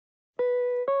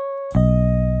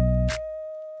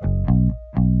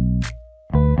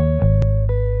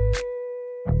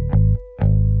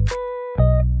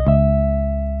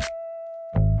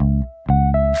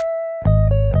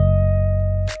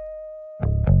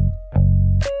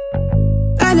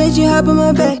let you hop on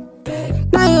my back.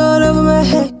 Now you're all over my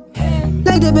head.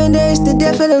 Like the band-aids, the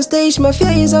devil on stage. My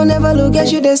fears, I'll never look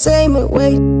at you the same.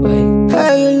 Wait,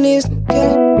 are you listening?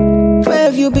 Yeah. Where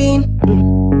have you been?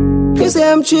 You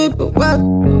say I'm tripping, what?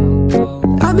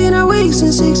 I've been awake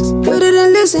since 6. You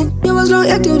didn't listen. You was long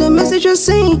active, the message was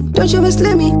seen. Don't you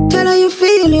mislead me? Tell how you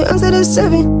feel. You answered at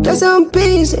 7. That's how I'm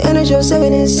busy. And I chose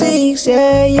 7 and 6.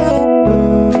 Yeah,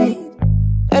 yeah.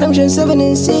 And I'm just 7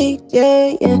 and 6.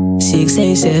 Yeah, yeah. 6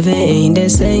 and 7 ain't the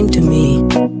same to me.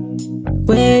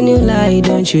 When you lie,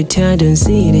 don't you try, don't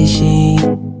see the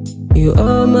shit. You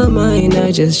on my mind,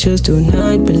 I just chose to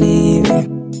not believe it.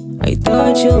 I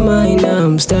thought you're mine, now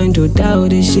I'm starting to doubt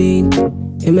the shit.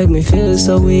 You make me feel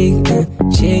so weak,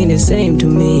 she ain't the same to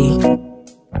me.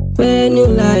 When you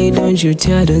lie, don't you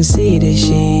try, don't see the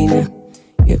shit.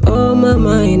 You on my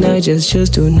mind, I just chose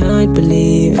to not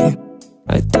believe it.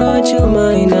 I thought you're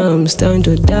mine, now I'm starting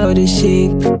to doubt the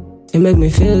shit. You make me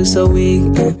feel so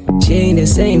weak, she ain't the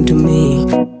same to me.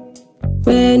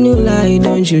 When you lie,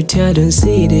 don't you try, don't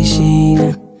see the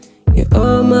shit. You're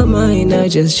on my mind, I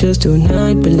just chose to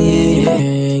not believe.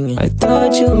 I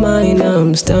thought you're mine, now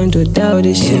I'm starting to doubt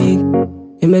this shit.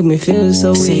 You make me feel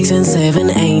so weak. 6 and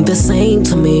 7 ain't the same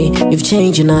to me. You've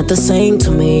changed, you're not the same to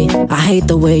me. I hate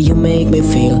the way you make me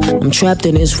feel. I'm trapped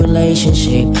in this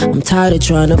relationship. I'm tired of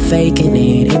trying to faking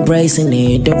it, embracing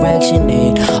it, direction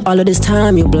it. All of this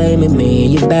time you blaming me,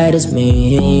 you bad as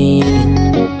me.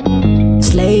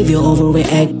 Slave, you're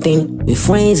overreacting. We're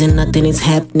friends and nothing is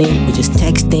happening. We're just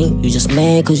texting. You're just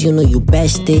mad cause you know you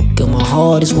bested. Girl, my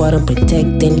heart is what I'm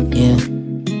protecting, yeah.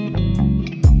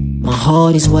 My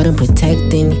heart is what I'm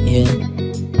protecting, yeah.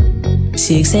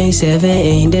 6 and 7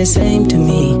 ain't the same to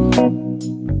me.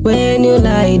 When you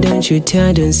lie, don't you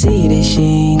try, don't see the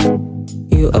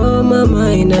shit. You on my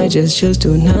mind, I just chose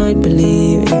to not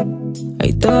believe it.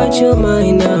 I thought you're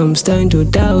mine, now I'm starting to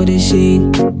doubt the shit.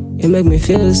 You make me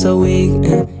feel so weak,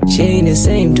 she ain't the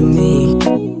same to me.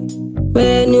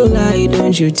 When you lie,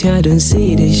 don't you try, don't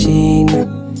see the shit.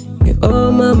 You're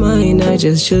on my mind, I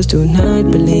just chose to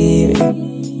not believe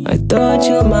it. I thought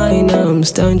you're mine, now I'm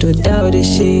starting to doubt this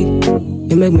shit.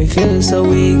 You make me feel so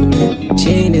weak, she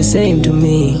ain't the same to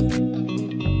me.